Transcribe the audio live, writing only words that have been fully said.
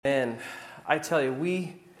And I tell you,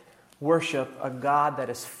 we worship a God that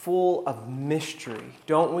is full of mystery,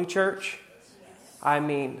 don't we, church? I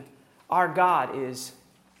mean, our God is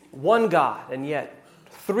one God, and yet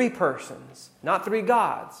three persons, not three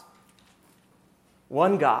gods.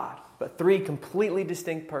 One God, but three completely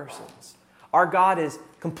distinct persons. Our God is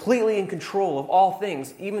completely in control of all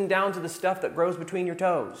things, even down to the stuff that grows between your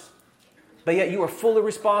toes. But yet you are fully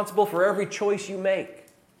responsible for every choice you make.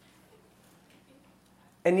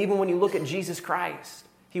 And even when you look at Jesus Christ,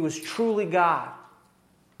 He was truly God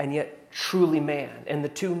and yet truly man. And the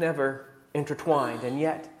two never intertwined. And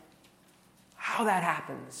yet, how that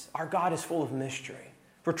happens, our God is full of mystery.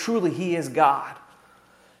 For truly He is God.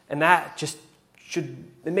 And that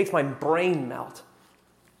it makes my brain melt.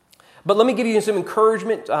 But let me give you some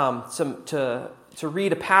encouragement to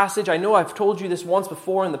read a passage. I know I've told you this once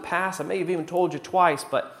before in the past. I may have even told you twice.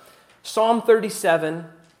 But Psalm 37...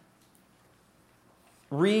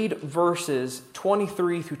 read verses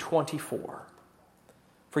 23 through 24,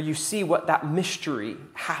 for you see what that mystery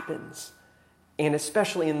happens. And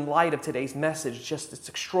especially in light of today's message, it's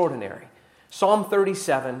extraordinary. Psalm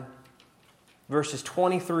 37, verses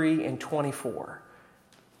 23 and 24.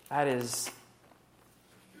 It's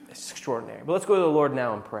extraordinary. But let's go to the Lord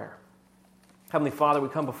now in prayer. Heavenly Father, we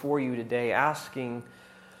come before you today asking,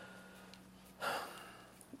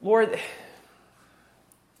 Lord,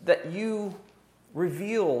 that you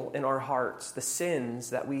reveal in our hearts the sins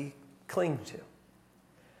that we cling to.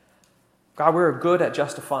 God, we're good at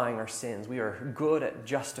justifying our sins. We are good at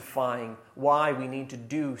justifying why we need to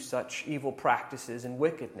do such evil practices and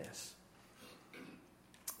wickedness.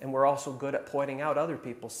 And we're also good at pointing out other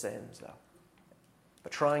people's sins, though,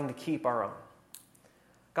 but trying to keep our own.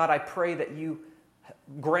 God, I pray that you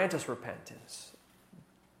grant us repentance.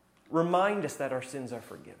 Remind us that our sins are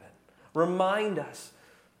forgiven. Remind us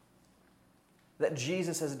that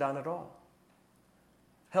Jesus has done it all.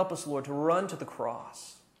 Help us, Lord, to run to the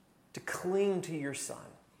cross, to cling to your Son,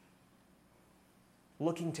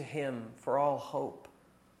 looking to Him for all hope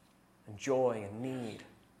and joy and need.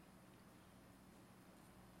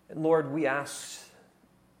 And Lord, we ask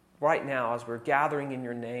right now as we're gathering in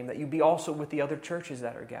your name that you be also with the other churches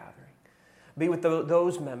that are gathering. Be with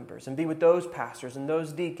those members and be with those pastors and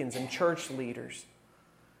those deacons and church leaders.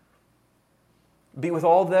 Be with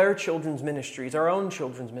all their children's ministries, our own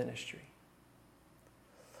children's ministry.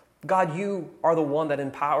 God, you are the one that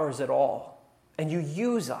empowers it all. And you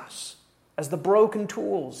use us as the broken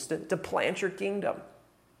tools to plant your kingdom,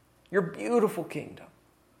 your beautiful kingdom.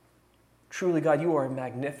 Truly, God, you are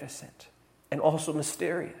magnificent and also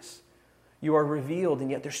mysterious. You are revealed,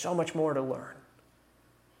 and yet there's so much more to learn.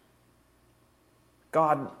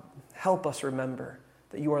 God, help us remember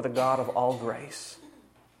that you are the God of all grace.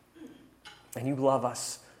 And you love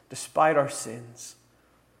us despite our sins.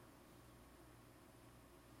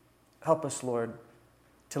 Help us, Lord,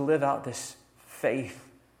 to live out this faith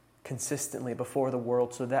consistently before the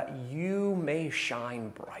world so that you may shine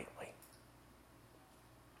brightly.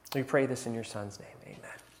 We pray this in your Son's name.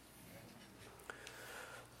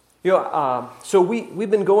 Amen. So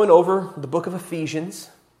we've been going over the book of Ephesians,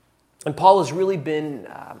 and Paul has really been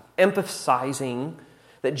emphasizing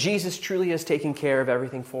that Jesus truly has taken care of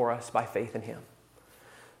everything for us by faith in Him.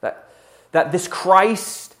 That this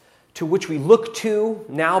Christ to which we look to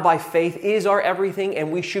now by faith is our everything,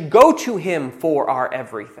 and we should go to Him for our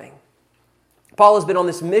everything. Paul has been on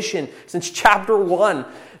this mission since chapter 1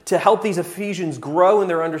 to help these Ephesians grow in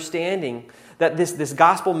their understanding that this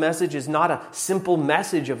gospel message is not a simple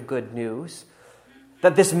message of good news.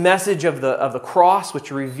 That this message of the cross, which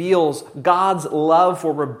reveals God's love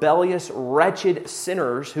for rebellious, wretched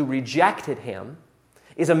sinners who rejected Him,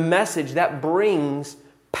 is a message that brings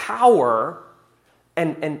power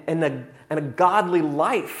and a godly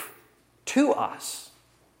life to us.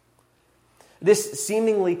 This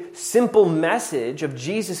seemingly simple message of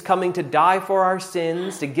Jesus coming to die for our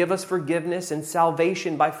sins, to give us forgiveness and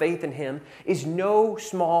salvation by faith in Him, is no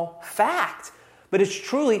small fact. But it's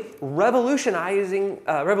truly revolutionizing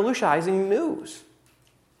news.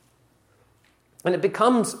 And it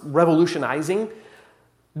becomes revolutionizing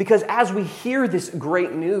because as we hear this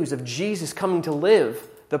great news of Jesus coming to live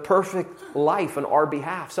the perfect life on our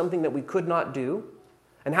behalf, something that we could not do,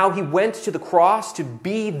 and how He went to the cross to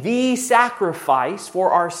be the sacrifice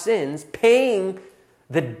for our sins, paying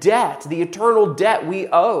the debt, the eternal debt we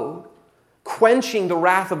owed, quenching the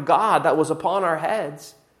wrath of God that was upon our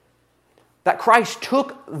heads, that Christ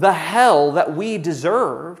took the hell that we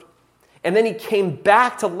deserved And then he came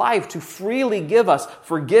back to life to freely give us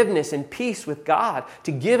forgiveness and peace with God,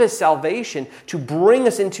 to give us salvation, to bring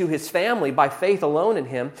us into his family by faith alone in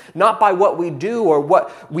him, not by what we do or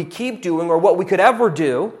what we keep doing or what we could ever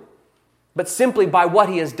do, but simply by what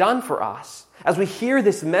he has done for us. As we hear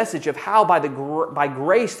this message of how by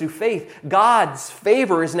grace through faith, God's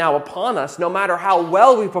favor is now upon us, no matter how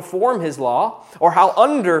well we perform his law or how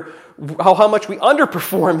much we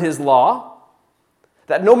underperform his law,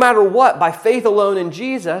 that no matter what, by faith alone in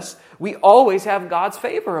Jesus, we always have God's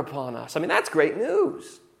favor upon us. I mean, that's great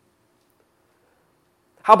news.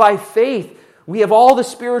 How by faith we have all the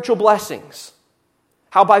spiritual blessings.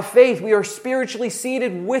 How by faith we are spiritually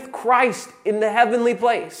seated with Christ in the heavenly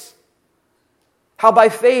place. How by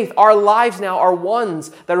faith our lives now are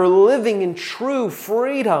ones that are living in true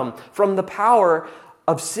freedom from the power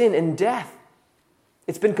of sin and death.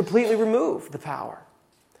 It's been completely removed, the power.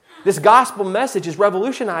 This gospel message is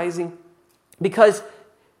revolutionizing because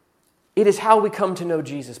it is how we come to know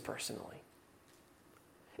Jesus personally.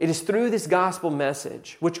 It is through this gospel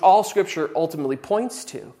message, which all Scripture ultimately points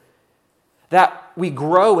to, that we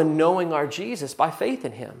grow in knowing our Jesus by faith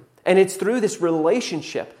in him. And it's through this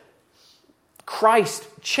relationship Christ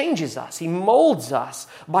changes us. He molds us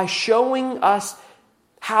by showing us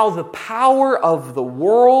how the power of the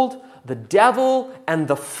world, the devil, and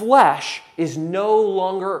the flesh is no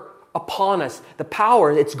longer upon us. The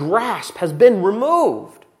power, its grasp, has been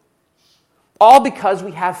removed. All because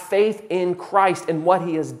we have faith in Christ and what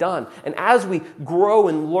he has done. And as we grow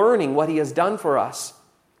in learning what he has done for us,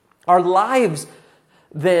 our lives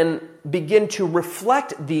then begin to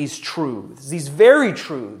reflect these truths, these very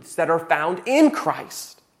truths that are found in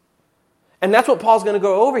Christ. And that's what Paul's going to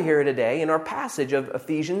go over here today in our passage of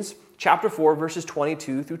Ephesians chapter 4, verses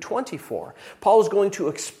 22 through 24. Paul is going to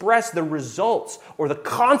express the results or the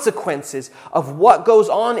consequences of what goes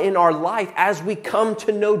on in our life as we come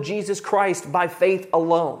to know Jesus Christ by faith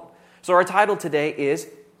alone. So our title today is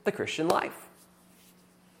The Christian Life.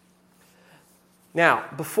 Now,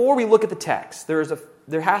 before we look at the text,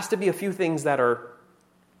 there has to be a few things that are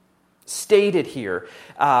stated here.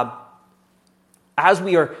 As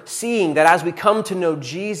we are seeing that as we come to know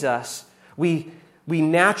Jesus, we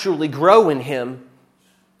naturally grow in him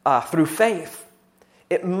through faith.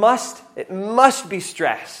 It must be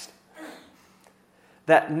stressed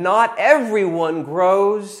that not everyone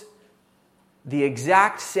grows the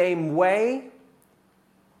exact same way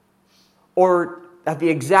or at the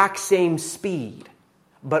exact same speed,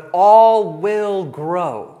 but all will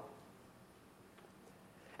grow.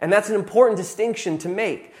 And that's an important distinction to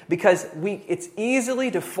make because it's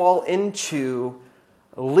easily to fall into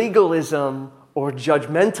legalism or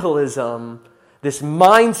judgmentalism, this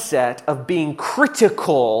mindset of being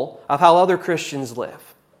critical of how other Christians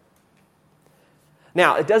live.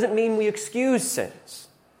 Now, it doesn't mean we excuse sins.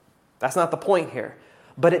 That's not the point here.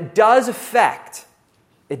 But it does affect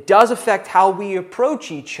how we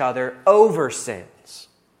approach each other over sins.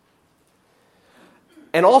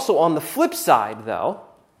 And also on the flip side, though,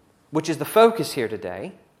 which is the focus here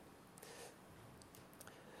today,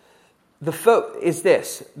 is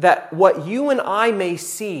this, that what you and I may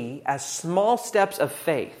see as small steps of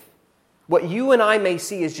faith, what you and I may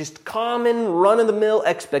see as just common run-of-the-mill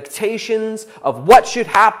expectations of what should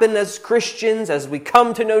happen as Christians as we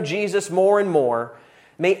come to know Jesus more and more,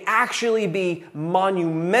 may actually be a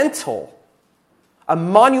monumental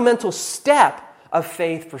step of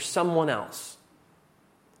faith for someone else.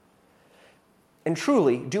 And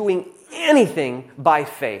truly, doing anything by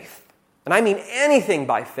faith, and I mean anything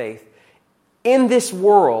by faith, in this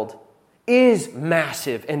world is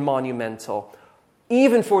massive and monumental,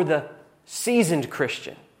 even for the seasoned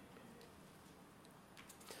Christian.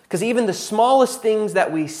 Because even the smallest things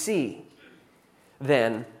that we see,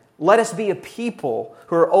 then, let us be a people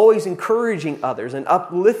who are always encouraging others and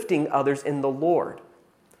uplifting others in the Lord.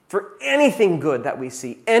 For anything good that we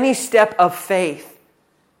see, any step of faith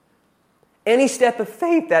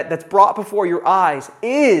that's brought before your eyes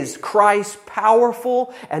is Christ's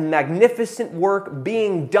powerful and magnificent work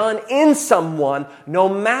being done in someone, no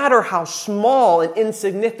matter how small and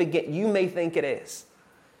insignificant you may think it is.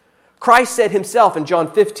 Christ said himself in John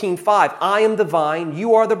 15:5, I am the vine,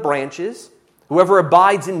 you are the branches. Whoever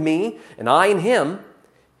abides in me, and I in him,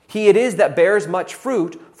 he it is that bears much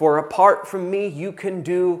fruit, for apart from me you can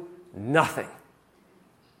do nothing.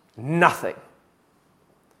 Nothing.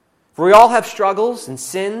 For we all have struggles and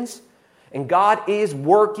sins, and God is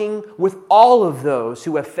working with all of those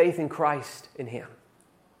who have faith in Christ in him.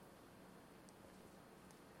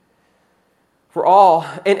 For all,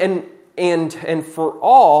 and for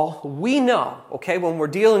all, we know, okay, when we're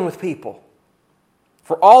dealing with people,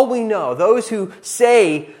 For all we know, those who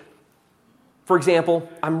say, for example,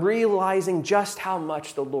 I'm realizing just how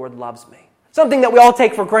much the Lord loves me. Something that we all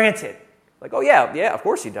take for granted. Like, oh yeah, of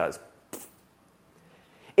course He does.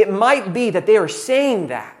 It might be that they are saying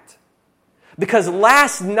that because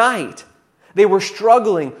last night they were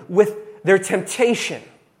struggling with their temptation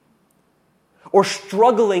or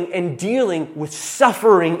struggling and dealing with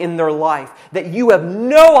suffering in their life that you have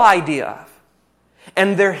no idea of.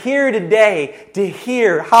 And they're here today to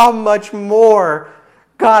hear how much more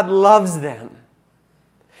God loves them.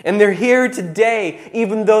 And they're here today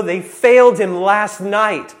even though they failed Him last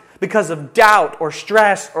night because of doubt or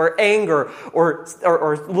stress or anger or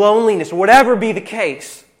loneliness, whatever be the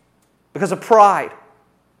case, because of pride.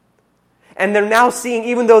 And they're now seeing,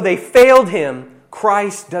 even though they failed Him,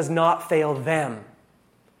 Christ does not fail them.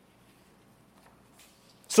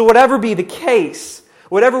 So whatever be the case,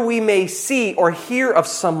 whatever we may see or hear of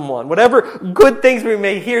someone, whatever good things we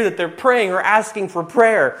may hear that they're praying or asking for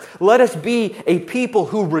prayer, let us be a people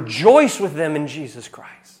who rejoice with them in Jesus Christ.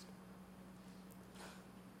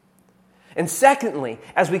 And secondly,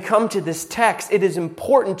 as we come to this text, it is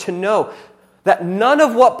important to know that none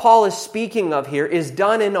of what Paul is speaking of here is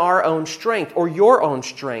done in our own strength or your own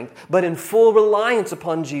strength, but in full reliance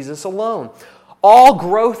upon Jesus alone. All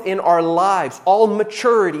growth in our lives, all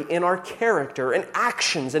maturity in our character and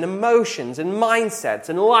actions and emotions and mindsets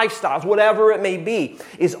and lifestyles, whatever it may be,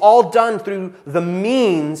 is all done through the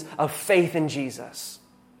means of faith in Jesus.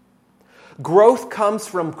 Growth comes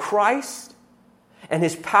from Christ and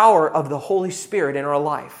His power of the Holy Spirit in our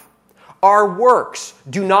life. Our works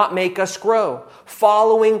do not make us grow.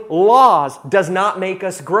 Following laws does not make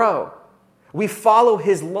us grow. We follow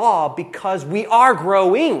His law because we are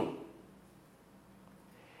growing,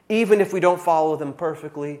 even if we don't follow them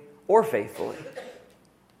perfectly or faithfully.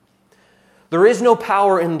 There is no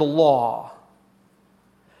power in the law.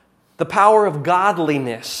 The power of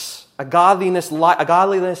godliness, a godliness lifestyle,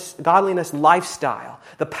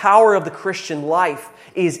 the power of the Christian life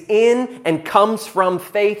is in and comes from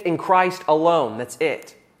faith in Christ alone. That's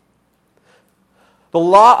it. The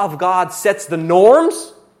law of God sets the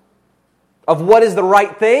norms of what is the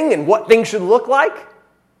right thing and what things should look like,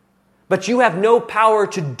 but you have no power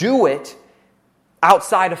to do it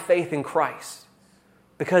outside of faith in Christ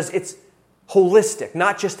because it's holistic,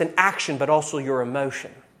 not just an action, but also your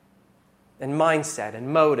emotion and mindset and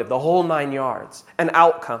motive, the whole 9 yards, an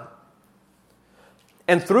outcome.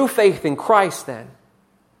 And through faith in Christ then,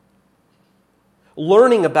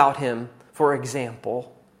 learning about Him, for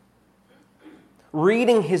example,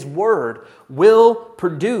 reading His Word will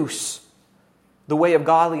produce the way of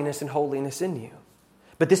godliness and holiness in you.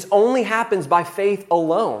 But this only happens by faith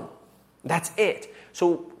alone. That's it.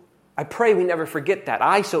 So I pray we never forget that.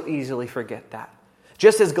 I so easily forget that.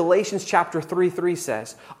 Just as Galatians chapter 3:3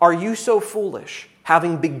 says, "Are you so foolish,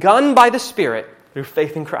 having begun by the Spirit through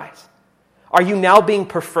faith in Christ? Are you now being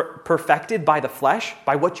perfected by the flesh,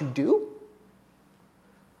 by what you do?"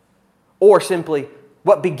 Or simply,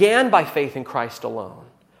 what began by faith in Christ alone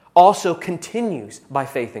also continues by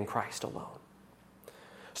faith in Christ alone.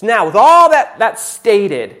 So now, with all that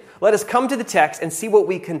stated, let us come to the text and see what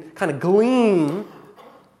we can kind of glean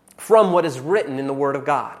from what is written in the Word of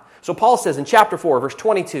God. So Paul says in chapter 4, verse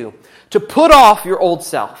 22, "To put off your old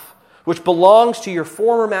self, which belongs to your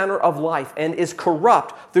former manner of life and is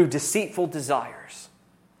corrupt through deceitful desires."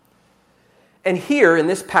 And here in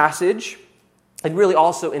this passage, and really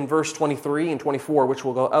also in verse 23 and 24, which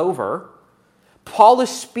we'll go over, Paul is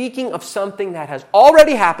speaking of something that has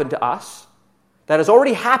already happened to us, that has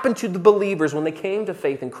already happened to the believers when they came to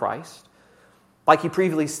faith in Christ. Like he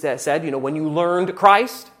previously said, when you learned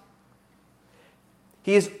Christ,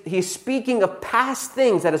 he is speaking of past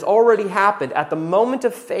things that has already happened at the moment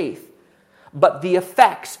of faith, but the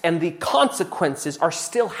effects and the consequences are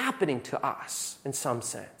still happening to us in some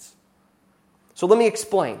sense. So let me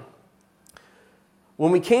explain.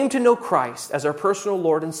 When we came to know Christ as our personal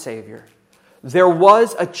Lord and Savior, there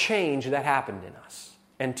was a change that happened in us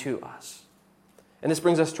and to us. And this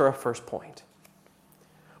brings us to our first point.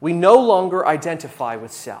 We no longer identify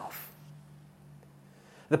with self.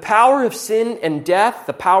 The power of sin and death,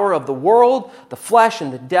 the power of the world, the flesh,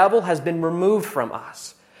 and the devil has been removed from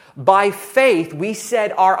us. By faith, we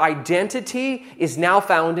said our identity is now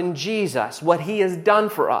found in Jesus, what He has done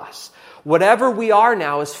for us. Whatever we are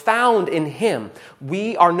now is found in Him.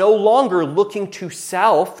 We are no longer looking to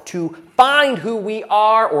self to find who we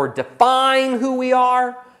are or define who we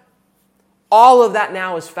are. All of that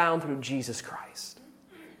now is found through Jesus Christ.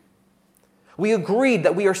 We agreed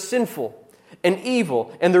that we are sinful and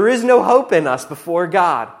evil, and there is no hope in us before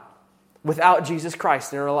God without Jesus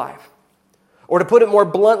Christ in our life. Or to put it more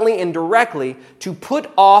bluntly and directly, to put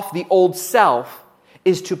off the old self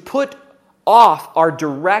is to put off our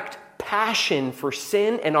direct passion for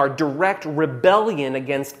sin and our direct rebellion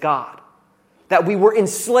against God that we were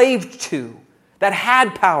enslaved to, that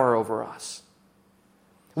had power over us.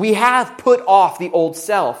 We have put off the old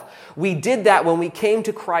self. We did that when we came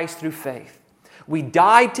to Christ through faith. We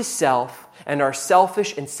died to self and our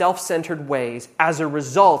selfish and self-centered ways as a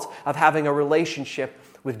result of having a relationship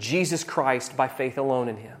with Jesus Christ by faith alone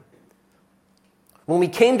in Him. When we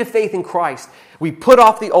came to faith in Christ, we put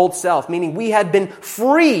off the old self, meaning we had been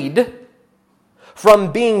freed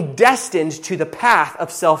from being destined to the path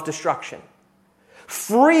of self-destruction.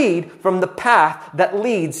 Freed from the path that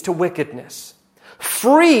leads to wickedness.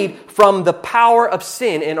 Freed from the power of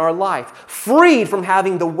sin in our life. Freed from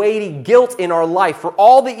having the weighty guilt in our life for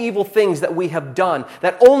all the evil things that we have done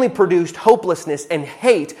that only produced hopelessness and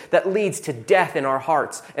hate that leads to death in our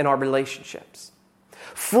hearts and our relationships.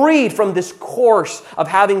 Freed from this course of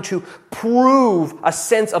having to prove a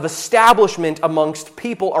sense of establishment amongst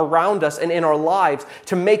people around us and in our lives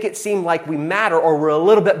to make it seem like we matter or we're a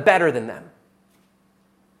little bit better than them.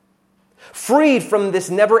 Freed from this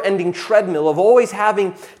never-ending treadmill of always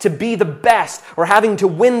having to be the best or having to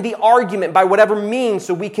win the argument by whatever means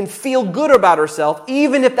so we can feel good about ourselves,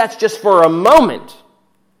 even if that's just for a moment.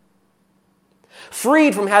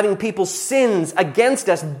 Freed from having people's sins against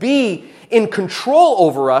us be in control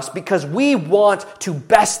over us because we want to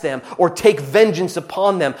best them or take vengeance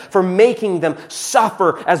upon them for making them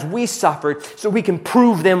suffer as we suffered so we can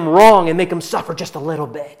prove them wrong and make them suffer just a little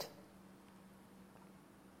bit.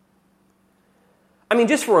 I mean,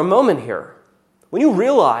 just for a moment here, when you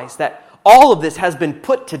realize that all of this has been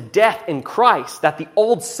put to death in Christ, that the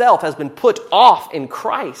old self has been put off in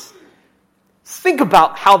Christ, think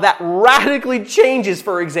about how that radically changes,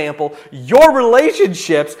 for example, your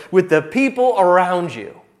relationships with the people around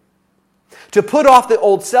you. To put off the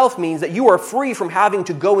old self means that you are free from having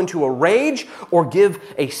to go into a rage or give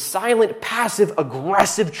a silent, passive,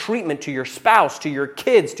 aggressive treatment to your spouse, to your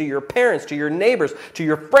kids, to your parents, to your neighbors, to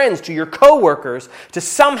your friends, to your coworkers, to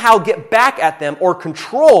somehow get back at them or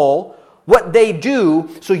control what they do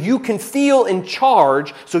so you can feel in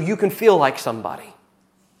charge, so you can feel like somebody.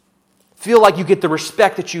 Feel like you get the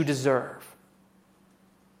respect that you deserve.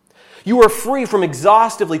 You are free from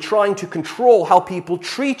exhaustively trying to control how people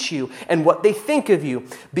treat you and what they think of you,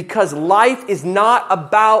 because life is not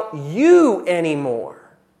about you anymore.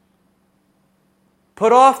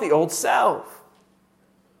 Put off the old self.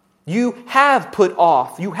 You have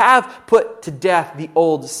put to death the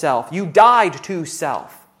old self. You died to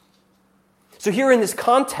self. So here in this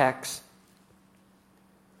context,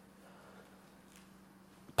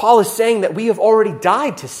 Paul is saying that we have already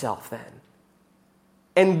died to self then.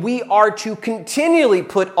 And we are to continually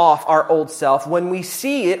put off our old self when we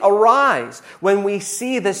see it arise. When we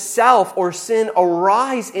see the self or sin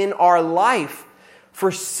arise in our life.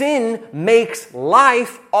 For sin makes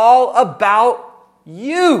life all about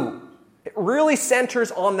you. It really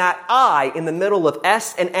centers on that I in the middle of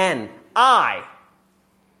S and N. I.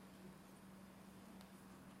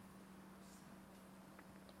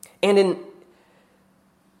 And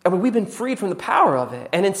we've been freed from the power of it.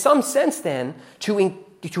 And in some sense then, to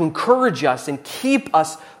encourage us and keep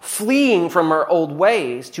us fleeing from our old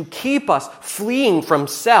ways, to keep us fleeing from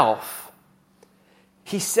self,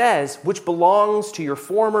 he says, which belongs to your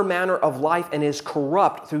former manner of life and is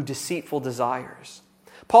corrupt through deceitful desires.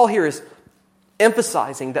 Paul here is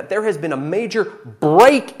emphasizing that there has been a major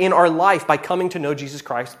break in our life by coming to know Jesus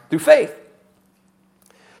Christ through faith.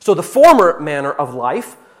 So the former manner of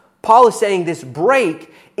life, Paul is saying this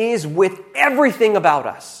break is with everything about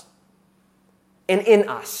us and in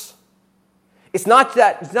us. It's not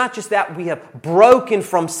just that we have broken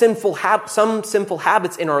from some sinful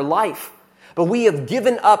habits in our life, but we have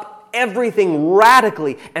given up everything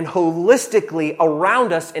radically and holistically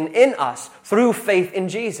around us and in us through faith in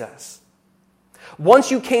Jesus.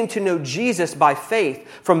 Once you came to know Jesus by faith,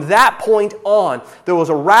 from that point on, there was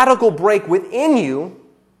a radical break within you,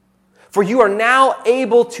 for you are now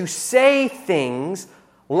able to say things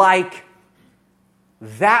like,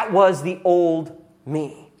 that was the old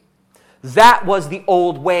me. That was the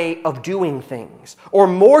old way of doing things. Or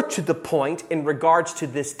more to the point in regards to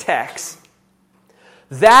this text,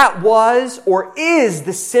 that was or is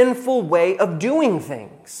the sinful way of doing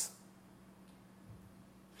things.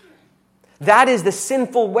 That is the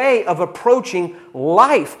sinful way of approaching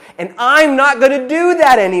life. And I'm not going to do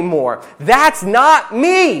that anymore. That's not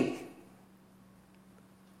me.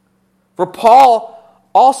 For Paul,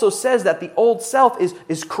 also says that the old self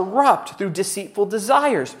is corrupt through deceitful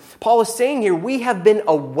desires. Paul is saying here, we have been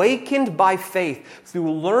awakened by faith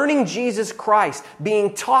through learning Jesus Christ,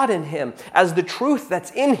 being taught in Him as the truth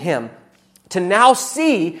that's in Him, to now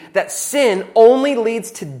see that sin only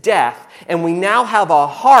leads to death, and we now have a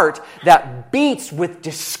heart that beats with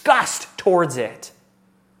disgust towards it.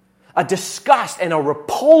 A disgust and a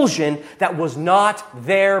repulsion that was not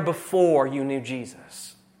there before you knew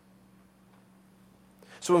Jesus.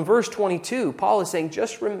 So in verse 22, Paul is saying,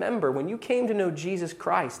 just remember, when you came to know Jesus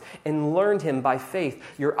Christ and learned Him by faith,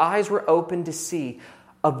 your eyes were open to see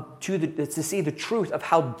the truth of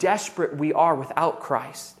how desperate we are without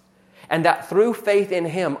Christ. And that through faith in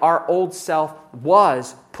Him, our old self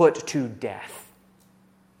was put to death.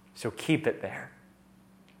 So keep it there.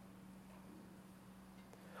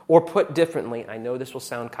 Or put differently, I know this will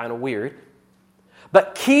sound kind of weird,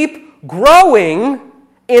 but keep growing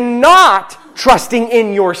in not trusting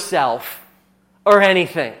in yourself or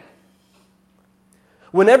anything.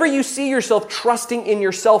 Whenever you see yourself trusting in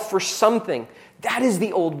yourself for something, that is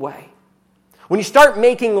the old way. When you start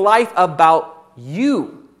making life about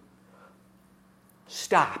you,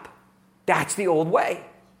 stop. That's the old way.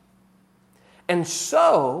 And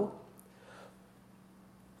so,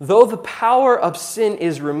 though the power of sin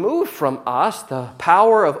is removed from us, the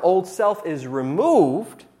power of old self is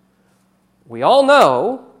removed, we all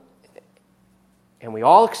know and we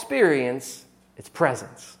all experience its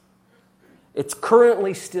presence. It's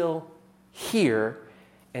currently still here,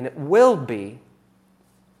 and it will be.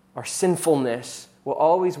 Our sinfulness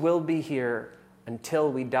will be here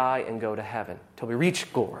until we die and go to heaven, till we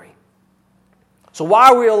reach glory. So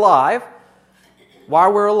while we're alive,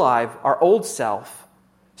 our old self,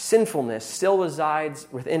 sinfulness, still resides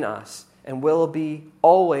within us and will be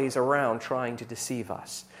always around trying to deceive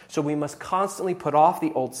us. So we must constantly put off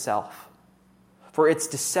the old self, for its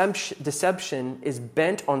deception is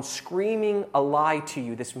bent on screaming a lie to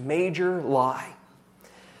you, this major lie,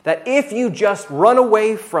 that if you just run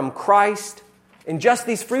away from Christ in just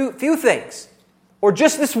these few things, or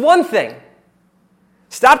just this one thing,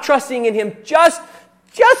 stop trusting in Him just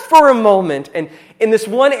for a moment and in this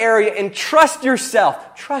one area, and trust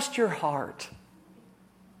yourself, trust your heart,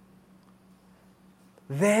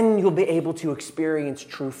 then you'll be able to experience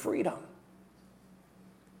true freedom.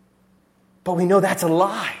 But we know that's a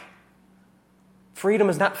lie. Freedom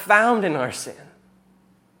is not found in our sin.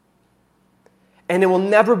 And it will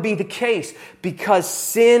never be the case, because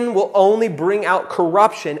sin will only bring out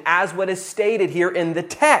corruption, as what is stated here in the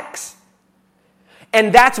text.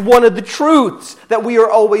 And that's one of the truths that we are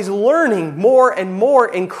always learning more and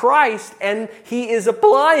more in Christ, and He is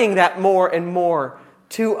applying that more and more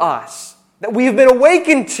to us, that we have been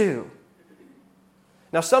awakened to.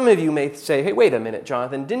 Now, some of you may say, hey, wait a minute,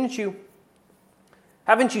 Jonathan,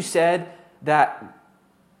 haven't you said that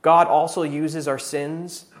God also uses our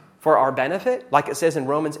sins for our benefit? Like it says in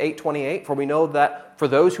Romans 8:28, for we know that for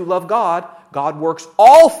those who love God, God works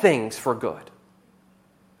all things for good.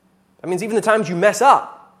 That means even the times you mess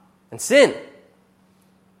up and sin,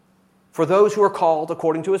 for those who are called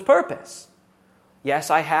according to His purpose. Yes,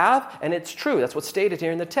 I have, and it's true. That's what's stated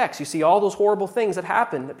here in the text. You see all those horrible things that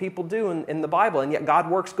happen that people do in the Bible, and yet God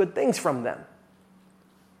works good things from them.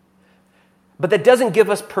 But that doesn't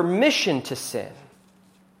give us permission to sin.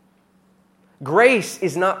 Grace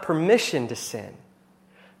is not permission to sin.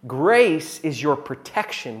 Grace is your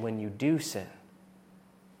protection when you do sin,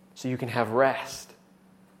 so you can have rest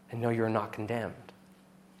and know you're not condemned.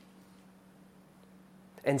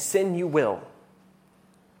 And sin you will.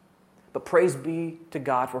 But praise be to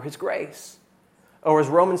God for His grace. Or as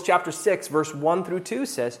Romans chapter 6, verse 1 through 2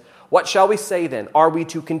 says, what shall we say then? Are we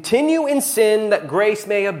to continue in sin that grace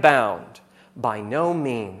may abound? By no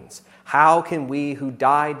means. How can we who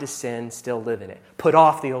died to sin still live in it? Put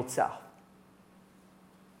off the old self.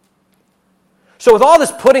 So with all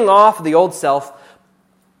this putting off the old self,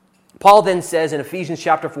 Paul then says in Ephesians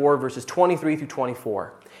chapter 4, verses 23 through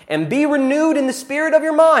 24, and be renewed in the spirit of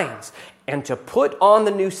your minds, and to put on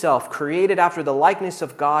the new self, created after the likeness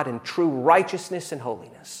of God in true righteousness and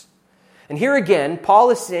holiness. And here again, Paul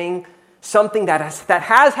is saying something that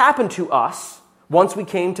has happened to us once we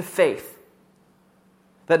came to faith.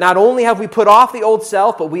 That not only have we put off the old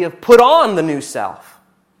self, but we have put on the new self.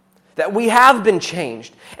 That we have been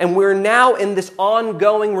changed. And we're now in this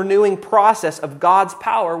ongoing renewing process of God's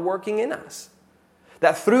power working in us.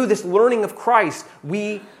 That through this learning of Christ,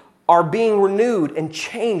 we are being renewed and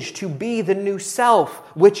changed to be the new self,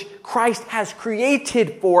 which Christ has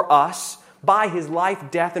created for us by His life,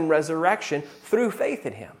 death, and resurrection through faith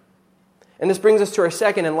in Him. And this brings us to our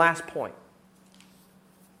second and last point.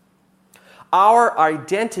 Our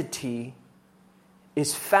identity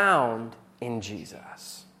is found in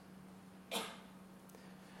Jesus.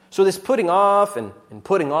 So this putting off and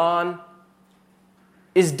putting on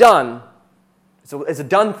is done. It's a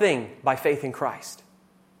done thing by faith in Christ.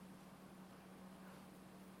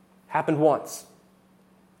 Happened once.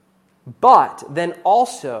 But then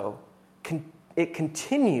also, it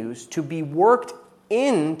continues to be worked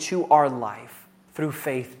into our life through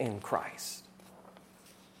faith in Christ.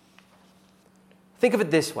 Think of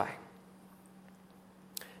it this way.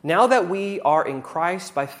 Now that we are in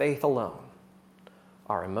Christ by faith alone,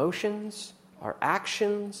 our emotions, our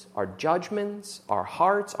actions, our judgments, our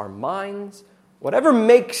hearts, our minds, whatever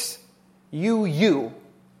makes you, you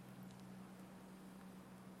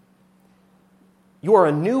are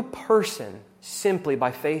a new person simply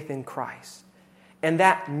by faith in Christ. And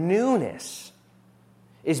that newness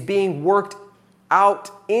is being worked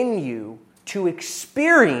out in you to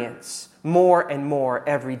experience more and more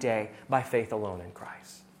every day by faith alone in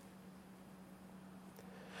Christ.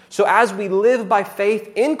 So as we live by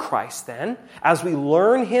faith in Christ then, as we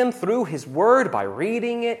learn Him through His Word by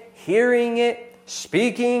reading it, hearing it,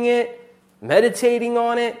 speaking it, meditating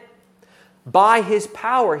on it, by His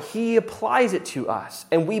power, He applies it to us.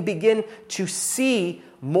 And we begin to see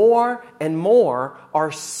more and more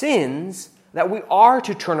our sins that we are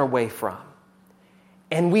to turn away from.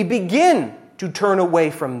 And we begin to turn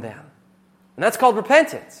away from them. And that's called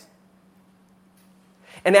repentance.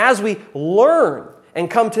 And as we learn and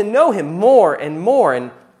come to know Him more and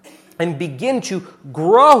more and begin to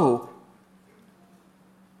grow,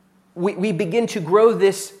 we begin to grow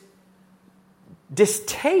this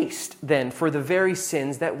distaste then for the very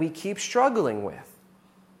sins that we keep struggling with.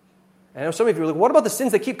 And I know some of you are like, what about the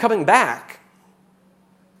sins that keep coming back?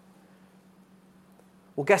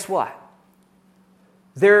 Well, guess what?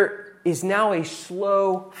 There is now a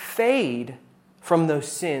slow fade from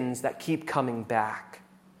those sins that keep coming back.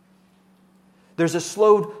 There's a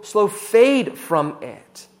slow fade from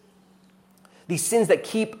it. These sins that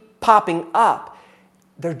keep popping up,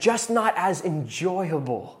 they're just not as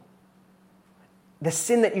enjoyable. The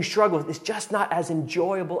sin that you struggle with is just not as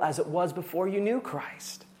enjoyable as it was before you knew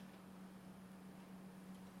Christ.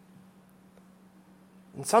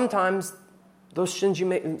 And sometimes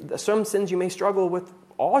some sins you may struggle with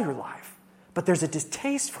all your life, but there's a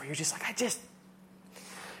distaste for you. You're just like, it's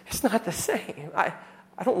not the same. I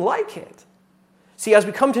don't like it. See, as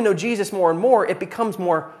we come to know Jesus more and more, it becomes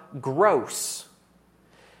more gross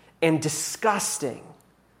and disgusting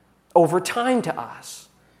over time to us.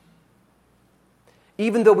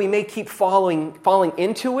 Even though we may keep falling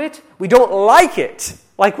into it, we don't like it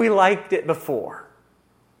like we liked it before.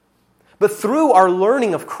 But through our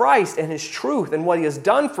learning of Christ and His truth and what He has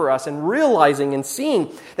done for us and realizing and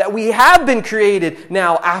seeing that we have been created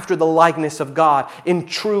now after the likeness of God in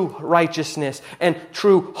true righteousness and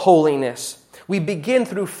true holiness, we begin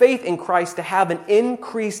through faith in Christ to have an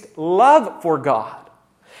increased love for God.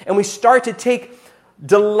 And we start to take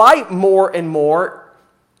delight more and more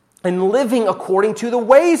in living according to the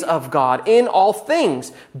ways of God in all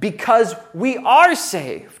things because we are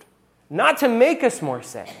saved, not to make us more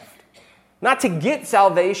saved. Not to get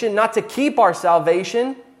salvation, not to keep our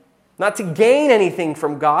salvation, not to gain anything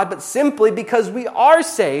from God, but simply because we are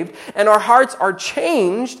saved and our hearts are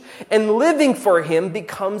changed and living for Him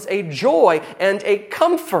becomes a joy and a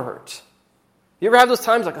comfort. You ever have those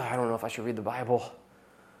times like, I don't know if I should read the Bible?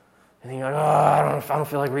 And you're like, I don't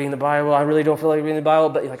feel like reading the Bible. I really don't feel like reading the Bible,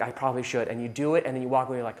 but you're like, I probably should. And you do it, and then you walk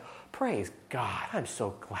away and you're like, praise God, I'm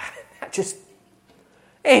so glad.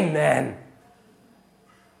 Amen.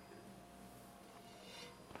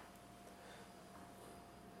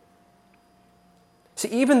 See,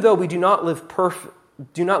 even though we do not live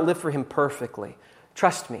for Him perfectly,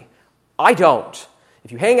 trust me, I don't.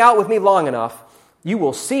 If you hang out with me long enough, you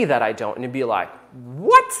will see that I don't, and you'll be like,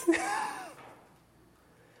 what?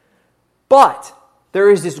 But there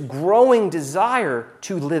is this growing desire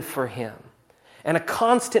to live for Him, and a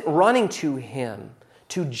constant running to Him,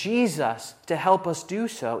 to Jesus, to help us do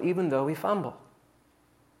so, even though we fumble.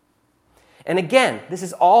 And again, this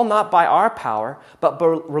is all not by our power, but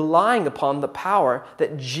relying upon the power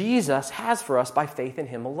that Jesus has for us by faith in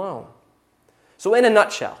Him alone. So in a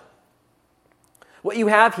nutshell, what you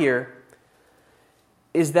have here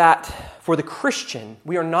is that for the Christian,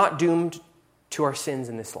 we are not doomed to our sins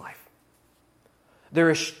in this life. There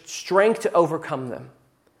is strength to overcome them.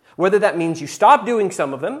 Whether that means you stop doing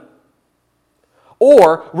some of them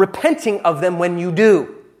or repenting of them when you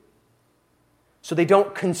do, so they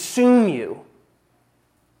don't consume you.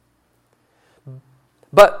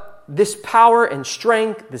 But this power and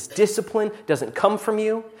strength, this discipline doesn't come from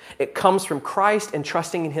you. It comes from Christ and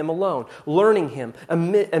trusting in Him alone, learning Him,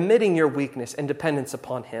 admitting your weakness and dependence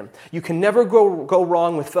upon Him. You can never go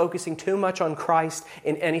wrong with focusing too much on Christ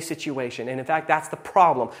in any situation. And in fact, that's the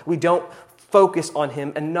problem. We don't focus on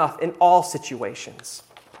Him enough in all situations.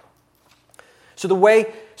 So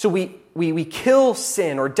we kill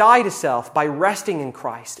sin or die to self by resting in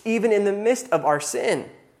Christ, even in the midst of our sin,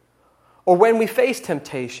 or when we face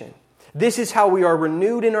temptation. This is how we are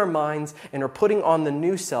renewed in our minds and are putting on the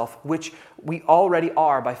new self, which we already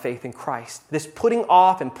are by faith in Christ. This putting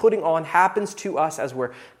off and putting on happens to us as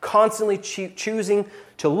we're constantly choosing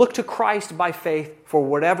to look to Christ by faith for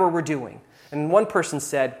whatever we're doing. And one person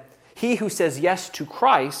said, "He who says yes to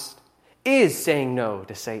Christ is saying no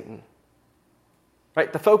to Satan."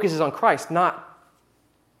 Right? The focus is on Christ,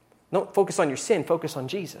 don't focus on your sin, focus on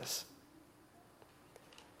Jesus.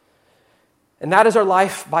 And that is our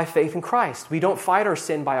life by faith in Christ. We don't fight our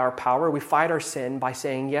sin by our power. We fight our sin by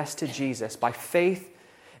saying yes to Jesus, by faith.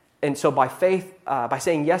 And so by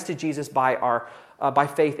saying yes to Jesus, by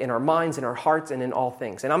faith in our minds, in our hearts, and in all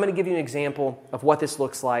things. And I'm going to give you an example of what this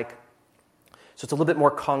looks like, so it's a little bit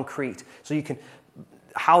more concrete. So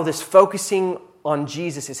how this focusing on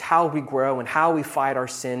Jesus is how we grow and how we fight our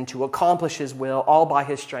sin to accomplish His will, all by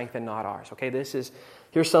His strength and not ours. Okay,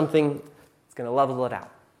 here's something that's going to level it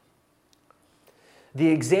out. The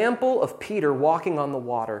example of Peter walking on the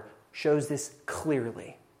water shows this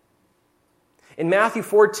clearly. In Matthew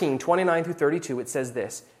 14, 29 through 32, it says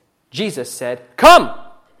this: Jesus said, "Come!"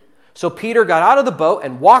 So Peter got out of the boat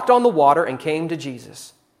and walked on the water and came to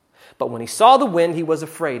Jesus. But when he saw the wind, he was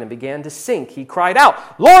afraid and began to sink. He cried out,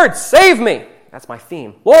 "Lord, save me!" That's my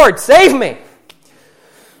theme. "Lord, save me!"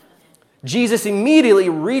 Jesus immediately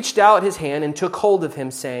reached out His hand and took hold of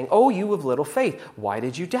him, saying, "Oh, you of little faith, why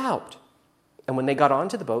did you doubt?" And when they got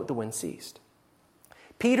onto the boat, the wind ceased.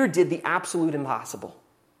 Peter did the absolute impossible.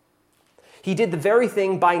 He did the very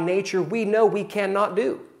thing by nature we know we cannot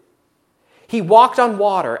do. He walked on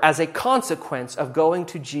water as a consequence of going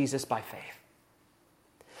to Jesus by faith.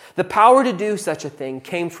 The power to do such a thing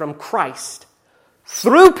came from Christ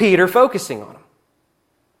through Peter focusing on Him.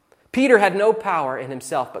 Peter had no power in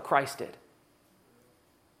himself, but Christ did.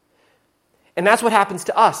 And that's what happens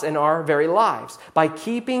to us in our very lives. By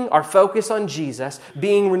keeping our focus on Jesus,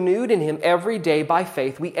 being renewed in Him every day by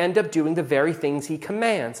faith, we end up doing the very things He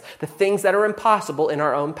commands, the things that are impossible in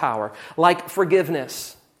our own power, like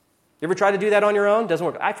forgiveness. You ever try to do that on your own? Doesn't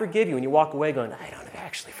work. "I forgive you," and you walk away going, "I don't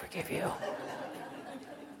actually forgive you."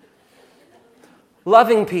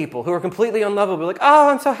 Loving people who are completely unlovable, like, "Oh,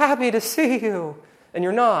 I'm so happy to see you," and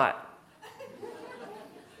you're not.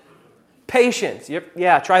 Patience.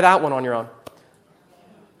 Yeah, try that one on your own.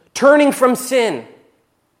 Turning from sin.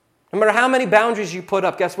 No matter how many boundaries you put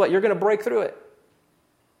up, guess what? You're going to break through it.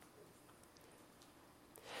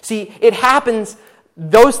 See,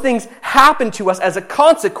 those things happen to us as a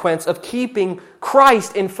consequence of keeping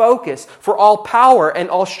Christ in focus. For all power and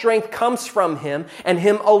all strength comes from Him and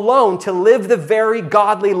Him alone to live the very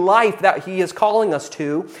godly life that He is calling us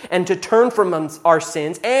to, and to turn from our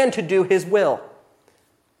sins and to do His will.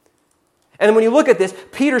 And when you look at this,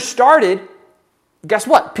 Peter started, guess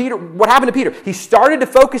what? What happened to Peter? He started to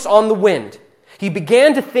focus on the wind. He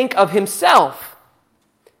began to think of himself.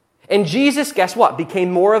 And Jesus, guess what? Became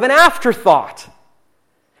more of an afterthought.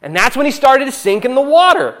 And that's when he started to sink in the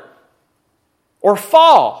water or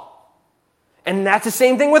fall. And that's the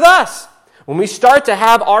same thing with us. When we start to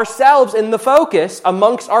have ourselves in the focus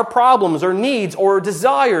amongst our problems or needs or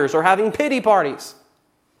desires or having pity parties,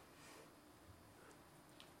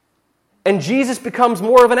 and Jesus becomes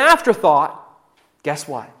more of an afterthought, guess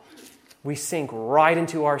what? We sink right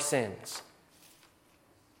into our sins.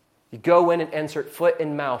 You go in and insert foot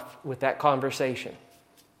in mouth with that conversation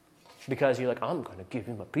because you're like, "I'm going to give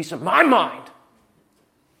him a piece of my mind."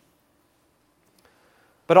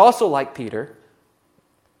 But also like Peter,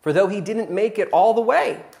 for though he didn't make it all the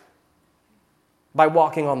way by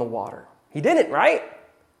walking on the water, he didn't, right?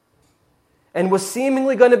 And was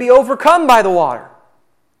seemingly going to be overcome by the water,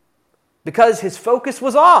 because his focus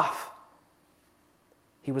was off.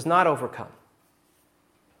 He was not overcome.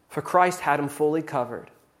 For Christ had him fully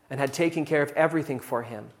covered and had taken care of everything for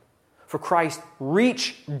him. For Christ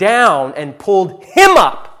reached down and pulled him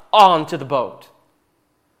up onto the boat.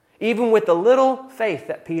 Even with the little faith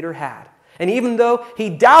that Peter had. And even though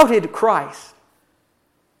he doubted Christ,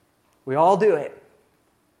 we all do it,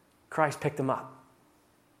 Christ picked him up.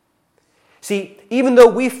 See, even though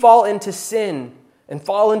we fall into sin, and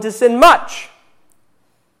fall into sin much,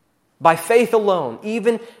 by faith alone,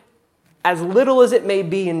 even as little as it may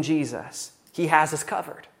be in Jesus, He has us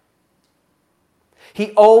covered.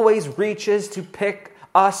 He always reaches to pick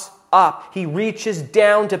us up. He reaches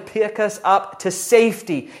down to pick us up to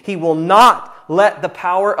safety. He will not let the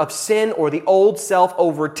power of sin or the old self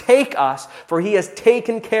overtake us, for He has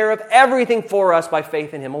taken care of everything for us by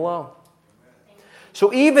faith in Him alone.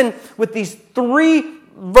 So even with these 3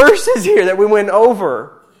 verses here that we went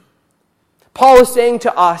over, Paul is saying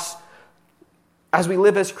to us, as we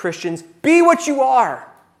live as Christians, be what you are.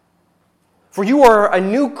 For you are a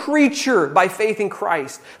new creature by faith in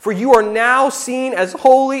Christ. For you are now seen as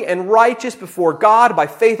holy and righteous before God by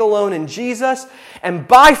faith alone in Jesus. And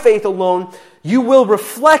by faith alone, you will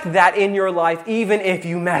reflect that in your life even if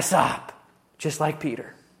you mess up. Just like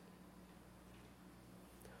Peter.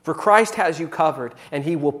 For Christ has you covered, and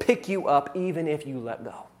He will pick you up even if you let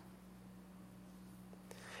go.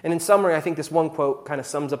 And in summary, I think this one quote kind of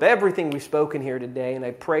sums up everything we've spoken here today, and I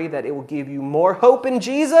pray that it will give you more hope in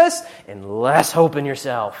Jesus and less hope in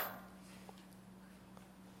yourself.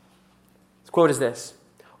 This quote is this: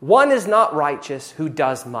 "One is not righteous who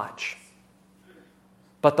does much,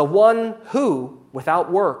 but the one who,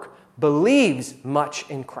 without work, believes much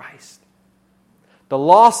in Christ. The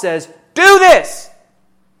law says, 'Do this!'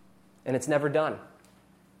 and it's never done.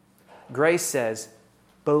 Grace says,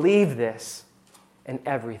 'Believe this,' and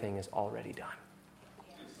everything is already done."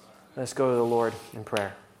 Let's go to the Lord in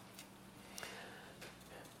prayer.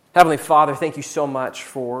 Heavenly Father, thank you so much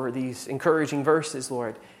for these encouraging verses,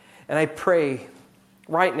 Lord. And I pray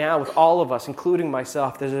right now with all of us, including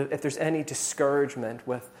myself, if there's any discouragement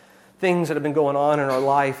with things that have been going on in our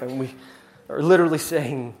life, and we are literally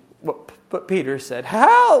saying what Peter said,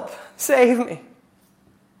 "Help! Save me!"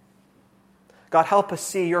 God, help us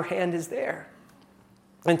see your hand is there.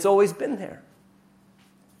 And it's always been there.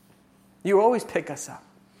 You always pick us up.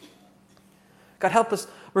 God, help us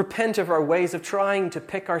repent of our ways of trying to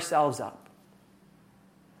pick ourselves up.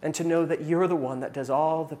 And to know that you're the one that does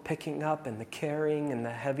all the picking up and the carrying and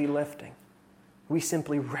the heavy lifting. We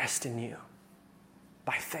simply rest in you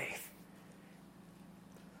by faith.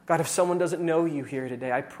 God, if someone doesn't know you here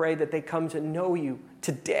today, I pray that they come to know you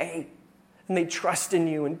today. And they trust in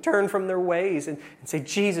you and turn from their ways and say,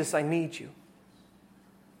 "Jesus, I need you."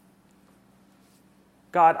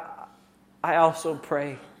 God, I also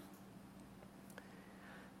pray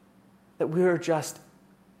that we are just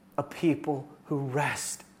a people who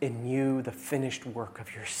rest in you, the finished work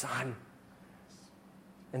of your Son.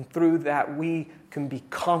 And through that, we can be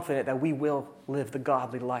confident that we will live the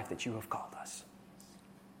godly life that you have called us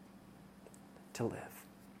to live.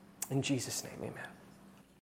 In Jesus' name, amen.